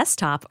 available on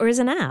desktop or as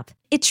an app.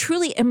 It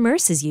truly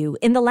immerses you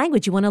in the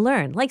language you want to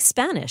learn, like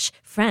Spanish,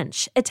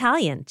 French,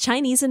 Italian,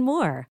 Chinese, and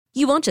more.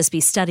 You won't just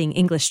be studying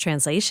English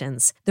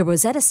translations. The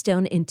Rosetta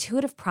Stone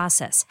intuitive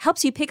process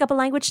helps you pick up a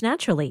language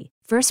naturally,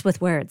 first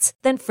with words,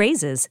 then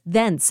phrases,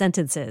 then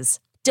sentences.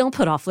 Don't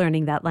put off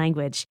learning that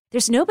language.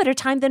 There's no better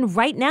time than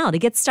right now to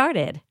get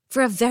started.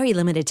 For a very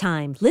limited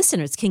time,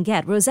 listeners can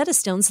get Rosetta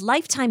Stone's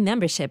lifetime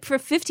membership for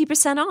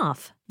 50%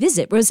 off.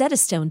 Visit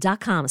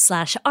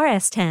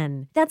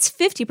rosettastone.com/rs10. That's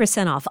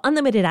 50% off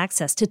unlimited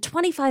access to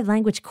 25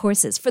 language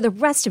courses for the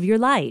rest of your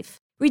life.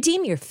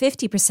 Redeem your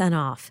 50%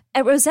 off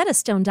at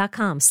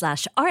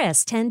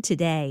rosettastone.com/rs10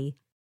 today.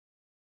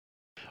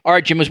 All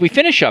right, Jim, as we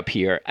finish up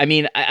here, I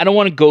mean, I don't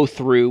want to go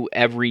through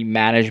every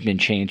management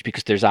change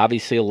because there's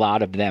obviously a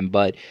lot of them,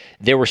 but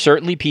there were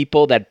certainly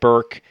people that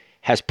Burke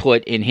has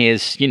put in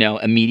his,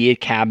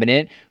 immediate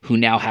cabinet who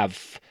now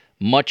have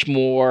much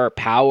more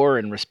power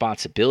and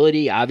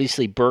responsibility.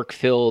 Obviously, Burke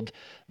filled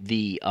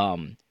the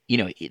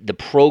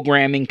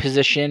programming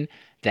position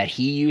that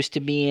he used to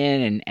be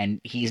in,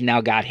 and he's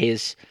now got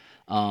his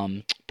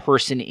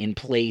person in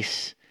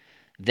place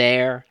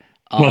there.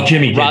 Well,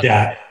 Jimmy did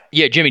that.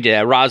 Yeah, Jimmy did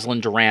that.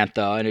 Rosalind Durant,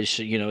 though, and is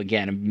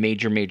again a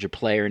major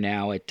player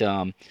now at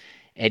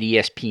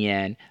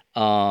ESPN.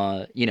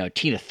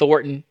 Tina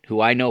Thornton,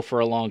 who I know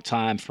for a long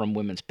time from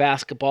women's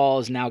basketball,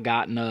 has now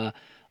gotten a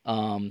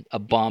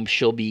bump.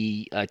 She'll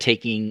be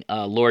taking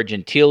Laura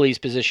Gentile's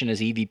position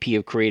as EVP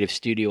of Creative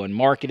Studio and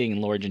Marketing. And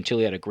Laura Gentile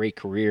had a great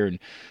career and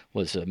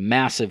was a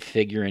massive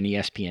figure in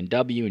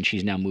ESPNW, and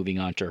she's now moving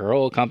on to her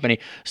whole company.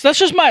 So that's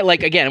just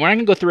again, we're not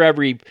going to go through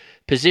every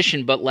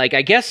position, but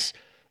I guess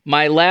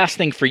my last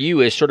thing for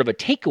you is sort of a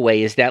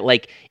takeaway is that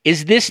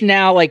is this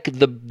now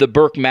the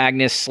Burke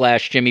Magnus /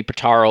 Jimmy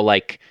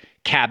Pitaro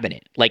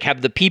cabinet?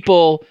 Have the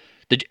people,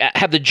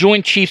 have the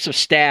Joint Chiefs of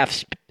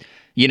Staffs,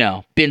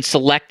 been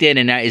selected,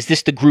 and is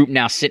this the group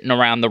now sitting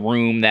around the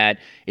room that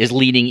is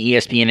leading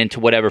ESPN into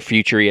whatever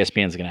future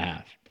ESPN is going to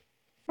have?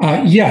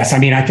 Yes. I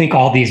mean, I think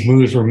all these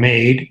moves were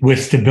made with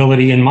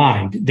stability in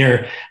mind.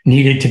 There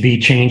needed to be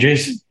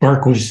changes.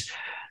 Burke was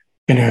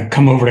going to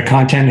come over to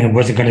content and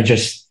wasn't going to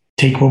just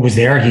take what was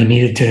there. He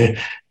needed to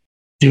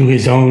do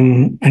his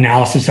own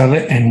analysis of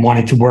it and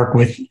wanted to work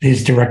with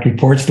his direct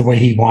reports the way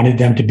he wanted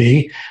them to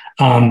be.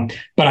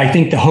 But I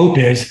think the hope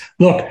is,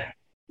 look,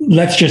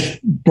 let's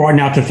just broaden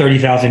out to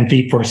 30,000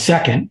 feet for a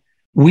second.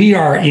 We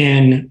are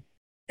in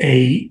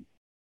a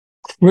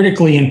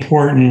critically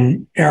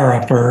important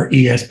era for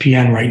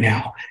ESPN right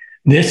now.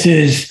 This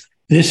is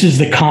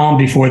the calm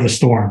before the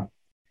storm.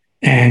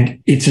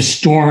 And it's a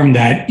storm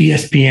that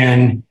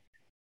ESPN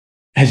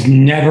has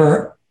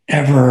never,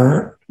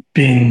 ever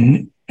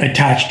been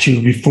attached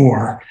to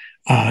before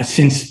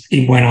since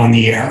it went on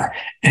the air.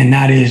 And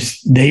that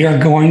is, they are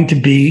going to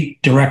be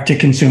direct to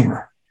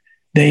consumer.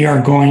 They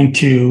are going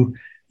to,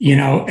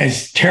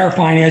 as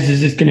terrifying as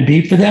it's going to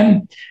be for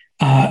them,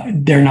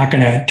 they're not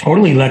going to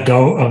totally let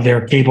go of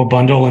their cable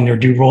bundle and their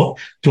dual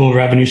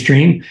revenue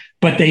stream,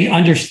 but they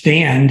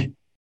understand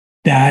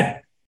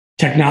that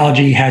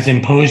technology has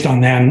imposed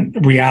on them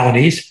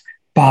realities.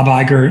 Bob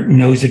Iger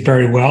knows it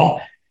very well.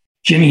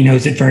 Jimmy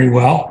knows it very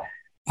well.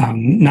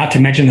 Not to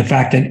mention the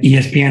fact that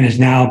ESPN has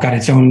now got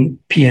its own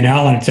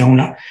P&L and its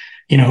own,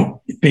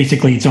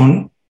 basically its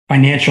own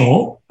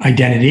financial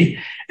identity.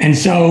 And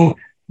so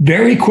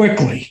very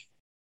quickly,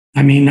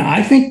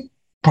 I think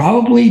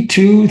probably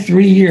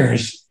 2-3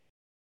 years,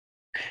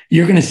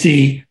 you're going to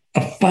see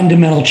a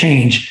fundamental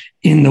change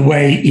in the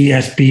way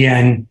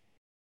ESPN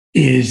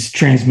is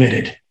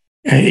transmitted,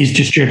 is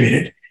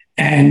distributed.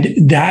 And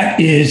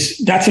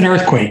that's an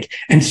earthquake.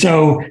 And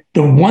so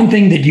the one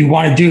thing that you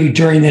want to do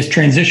during this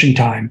transition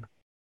time,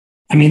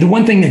 the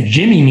one thing that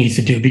Jimmy needs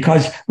to do,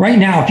 because right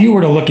now, if you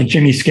were to look at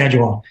Jimmy's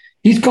schedule,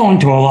 he's going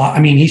to a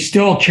lot. He's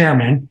still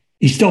chairman.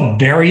 He's still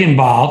very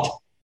involved.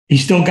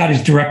 He's still got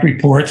his direct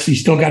reports.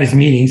 He's still got his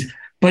meetings.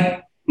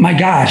 But my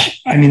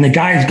gosh, the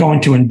guy is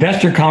going to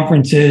investor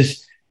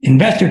conferences,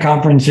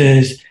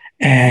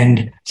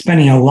 and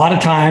spending a lot of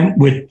time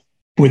with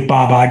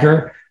Bob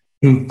Iger,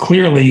 who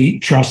clearly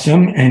trusts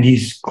him, and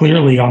he's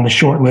clearly on the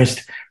short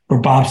list for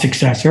Bob's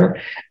successor.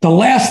 The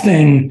last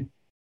thing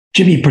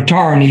Jimmy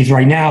Pitaro needs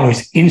right now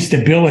is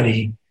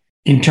instability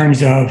in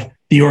terms of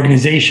the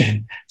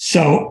organization.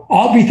 So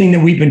everything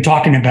that we've been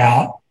talking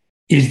about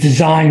is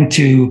designed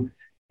to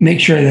make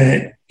sure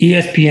that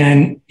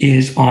ESPN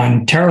is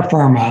on terra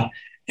firma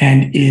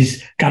and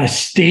is got a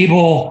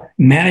stable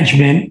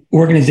management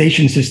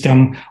organization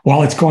system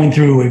while it's going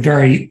through a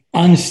very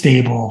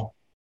unstable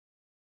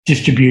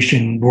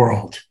distribution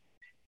world.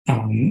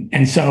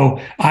 And so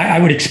I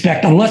would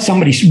expect, unless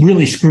somebody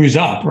really screws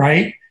up,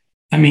 right?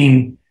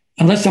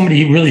 Unless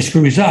somebody really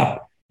screws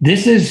up,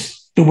 this is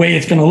the way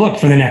it's going to look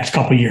for the next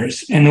couple of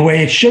years and the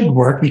way it should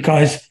work,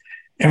 because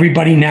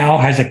everybody now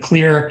has a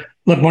clear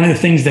look. One of the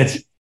things that's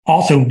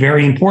also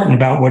very important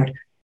about what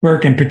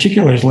Burke in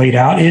particular has laid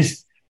out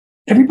is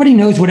everybody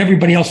knows what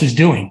everybody else is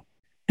doing.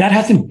 That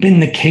hasn't been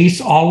the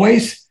case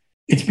always.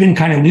 It's been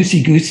kind of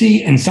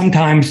loosey-goosey, and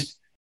sometimes,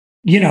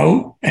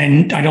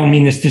 and I don't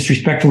mean this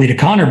disrespectfully to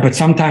Connor, but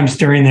sometimes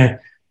during the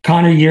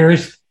Connor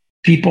years,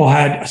 people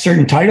had a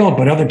certain title,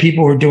 but other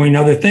people were doing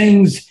other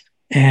things.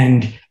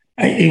 And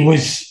it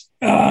was,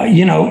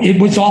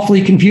 it was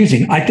awfully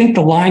confusing. I think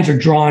the lines are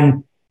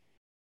drawn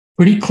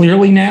pretty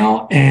clearly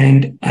now.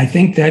 And I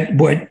think that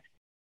what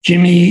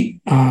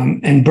Jimmy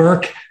and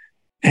Burke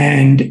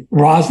and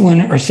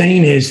Roslin are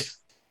saying is,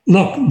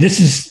 look, this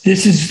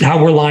is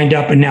how we're lined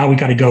up, and now we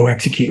got to go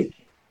execute.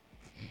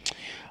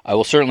 I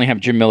will certainly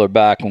have Jim Miller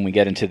back when we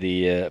get into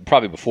the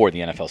probably before the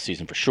NFL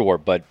season for sure,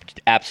 but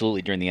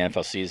absolutely during the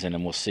NFL season,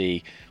 and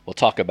we'll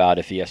talk about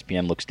if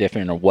ESPN looks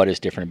different or what is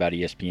different about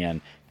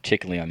ESPN,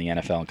 particularly on the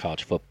NFL and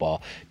college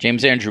football.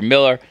 James Andrew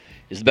Miller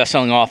is the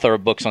best-selling author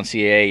of books on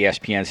CAA,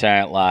 ESPN,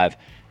 Saturday Night Live,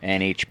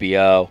 and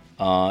HBO.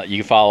 You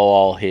can follow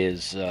all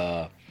his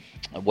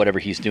whatever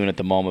he's doing at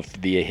the moment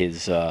via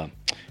his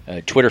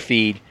Twitter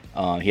feed.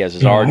 He has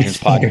his Origins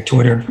podcast.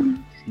 Twitter.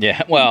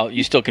 Yeah, well,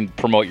 you still can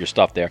promote your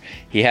stuff there.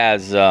 He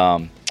has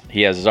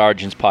his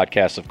Origins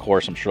podcast, of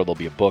course. I'm sure there'll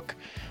be a book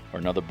or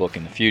another book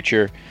in the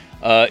future.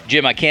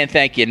 Jim, I can't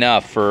thank you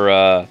enough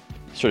for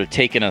sort of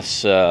taking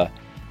us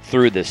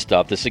through this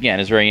stuff. This, again,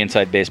 is very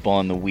inside baseball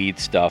and the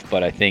weeds stuff,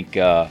 but I think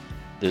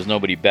there's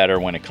nobody better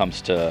when it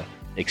comes to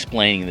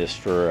explaining this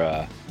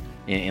for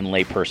in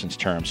layperson's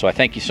terms. So I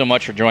thank you so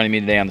much for joining me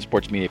today on the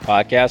Sports Media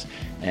Podcast,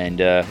 and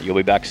you'll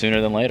be back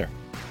sooner than later.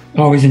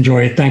 Always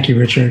enjoy it. Thank you,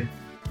 Richard.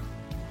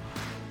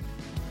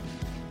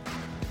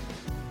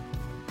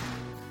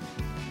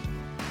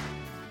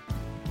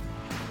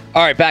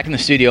 All right, back in the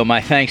studio.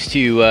 My thanks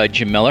to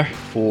Jim Miller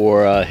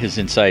for his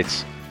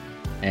insights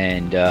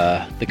and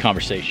the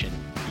conversation.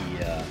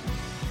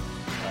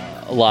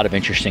 A lot of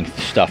interesting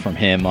stuff from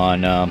him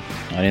on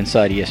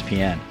Inside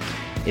ESPN.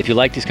 If you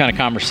like these kind of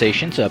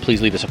conversations,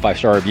 please leave us a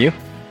 5-star review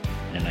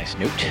and a nice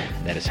note.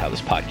 That is how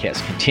this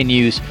podcast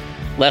continues.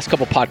 Last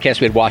couple podcasts,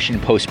 we had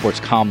Washington Post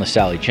sports columnist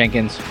Sally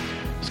Jenkins.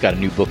 She's got a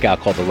new book out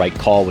called The Right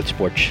Call, which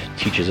sports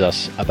teaches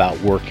us about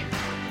work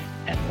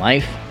and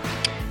life.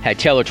 Had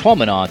Taylor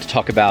Twellman on to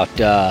talk about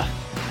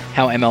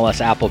how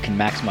MLS Apple can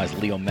maximize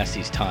Leo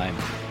Messi's time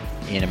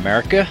in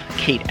America.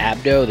 Kate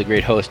Abdo, the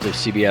great host of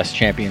CBS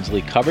Champions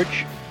League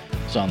coverage,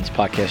 was on this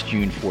podcast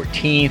June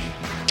 14th.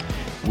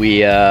 We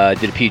did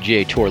a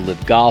PGA Tour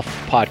Live Golf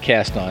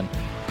podcast on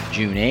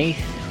June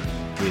 8th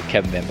with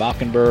Kevin Van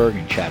Valkenburg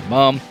and Chad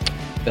Mumm.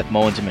 Beth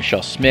Mowens and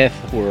Michelle Smith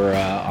were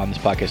on this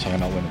podcast talking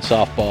about women's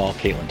softball.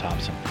 Caitlin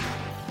Thompson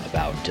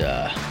about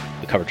the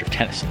coverage of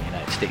tennis in the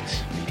United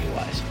States,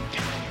 media-wise.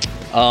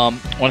 I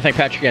want to thank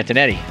Patrick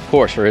Antonetti, of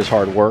course, for his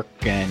hard work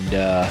and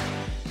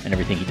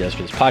everything he does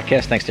for this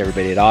podcast. Thanks to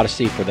everybody at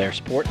Odyssey for their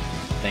support.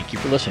 Thank you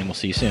for listening. We'll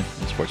see you soon on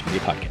the Sports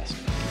Media Podcast.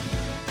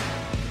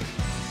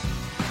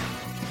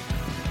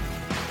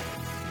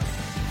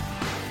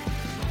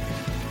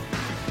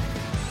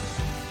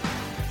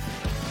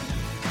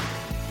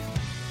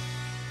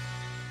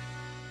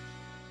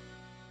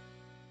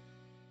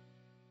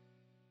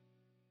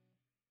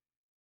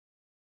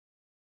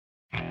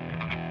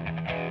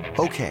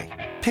 Okay,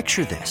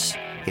 picture this.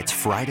 It's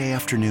Friday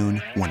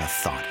afternoon when a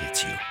thought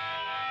hits you.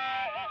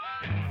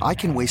 I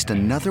can waste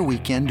another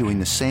weekend doing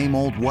the same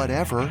old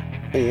whatever,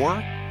 or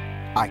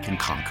I can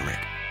conquer it.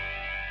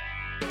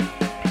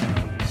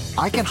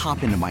 I can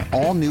hop into my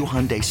all-new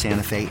Hyundai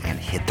Santa Fe and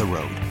hit the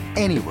road.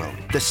 Any road.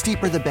 The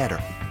steeper, the better.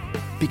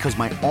 Because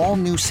my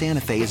all-new Santa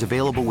Fe is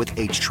available with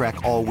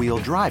H-Track all-wheel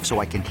drive, so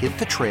I can hit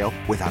the trail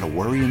without a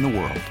worry in the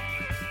world.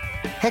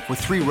 Heck, with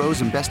 3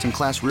 rows and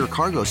best-in-class rear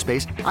cargo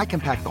space, I can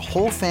pack the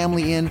whole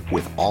family in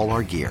with all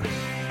our gear.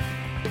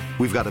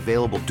 We've got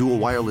available dual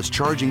wireless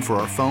charging for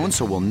our phones,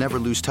 so we'll never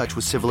lose touch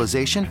with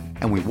civilization,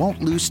 and we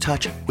won't lose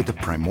touch with the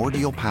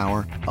primordial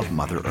power of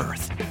Mother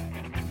Earth.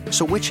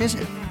 So which is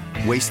it?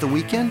 Waste the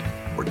weekend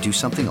or do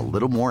something a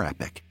little more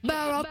epic?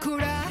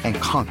 And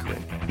conquer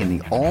it in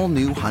the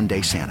all-new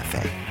Hyundai Santa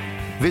Fe.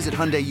 Visit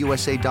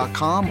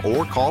HyundaiUSA.com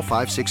or call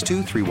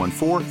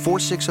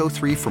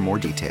 562-314-4603 for more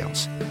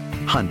details.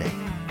 Hyundai,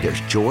 there's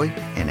joy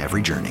in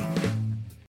every journey.